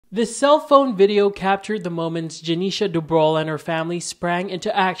This cell phone video captured the moments Janisha Dubrol and her family sprang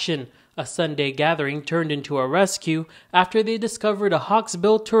into action. A Sunday gathering turned into a rescue after they discovered a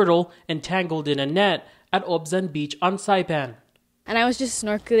hawksbill turtle entangled in a net at Obyan Beach on Saipan. And I was just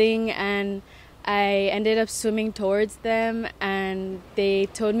snorkeling and I ended up swimming towards them, and they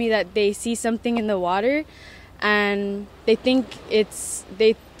told me that they see something in the water and they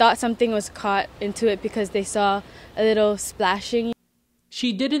thought something was caught into it because they saw a little splashing.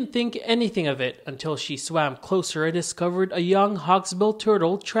 She didn't think anything of it until she swam closer and discovered a young hawksbill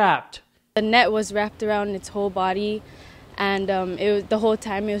turtle trapped. The net was wrapped around its whole body, and the whole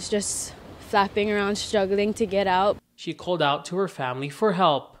time it was just flapping around, struggling to get out. She called out to her family for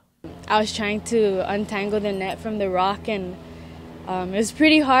help. I was trying to untangle the net from the rock, and it was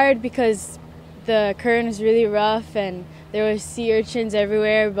pretty hard because the current was really rough and there were sea urchins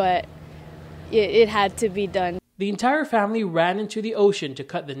everywhere, but it had to be done. The entire family ran into the ocean to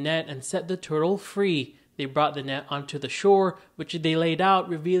cut the net and set the turtle free. They brought the net onto the shore, which they laid out,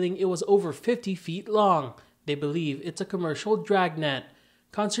 revealing it was over 50 feet long. They believe it's a commercial dragnet.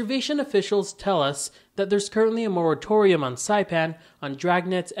 Conservation officials tell us that there's currently a moratorium on Saipan on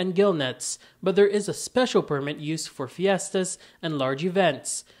dragnets and gillnets, but there is a special permit used for fiestas and large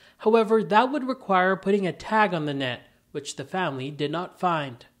events. However, that would require putting a tag on the net, which the family did not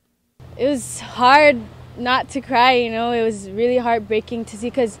find. It was hard not to cry, It was really heartbreaking to see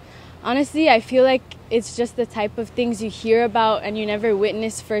because honestly, I feel like it's just the type of things you hear about and you never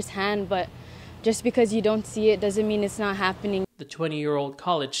witness firsthand, but just because you don't see it doesn't mean it's not happening. The 20-year-old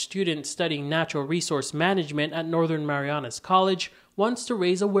college student studying natural resource management at Northern Marianas College wants to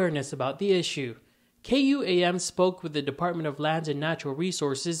raise awareness about the issue. KUAM spoke with the Department of Lands and Natural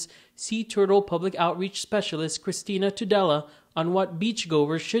Resources Sea Turtle Public Outreach Specialist Christina Tudela on what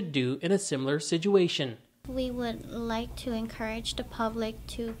beachgoers should do in a similar situation. We would like to encourage the public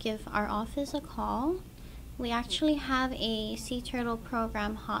to give our office a call. We actually have a sea turtle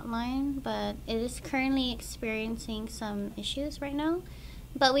program hotline, but it is currently experiencing some issues right now.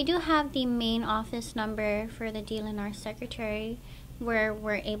 But we do have the main office number for the DLNR secretary where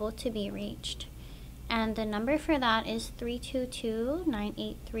we're able to be reached. And the number for that is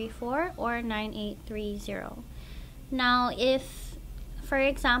 322-9834 or 9830. Now, if, for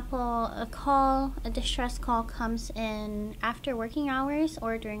example, a distress call comes in after working hours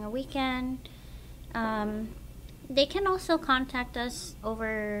or during a weekend, they can also contact us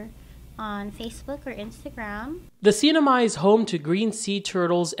over on Facebook or Instagram. The CNMI is home to green sea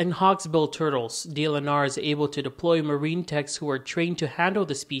turtles and hawksbill turtles. DLNR is able to deploy marine techs who are trained to handle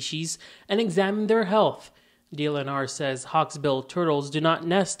the species and examine their health. DLNR says hawksbill turtles do not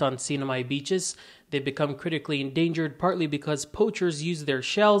nest on CNMI beaches. They become critically endangered partly because poachers use their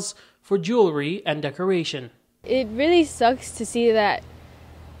shells for jewelry and decoration. It really sucks to see that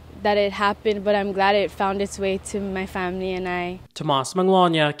it happened, but I'm glad it found its way to my family and I. Thomas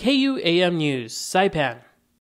Manglona, KUAM News, Saipan.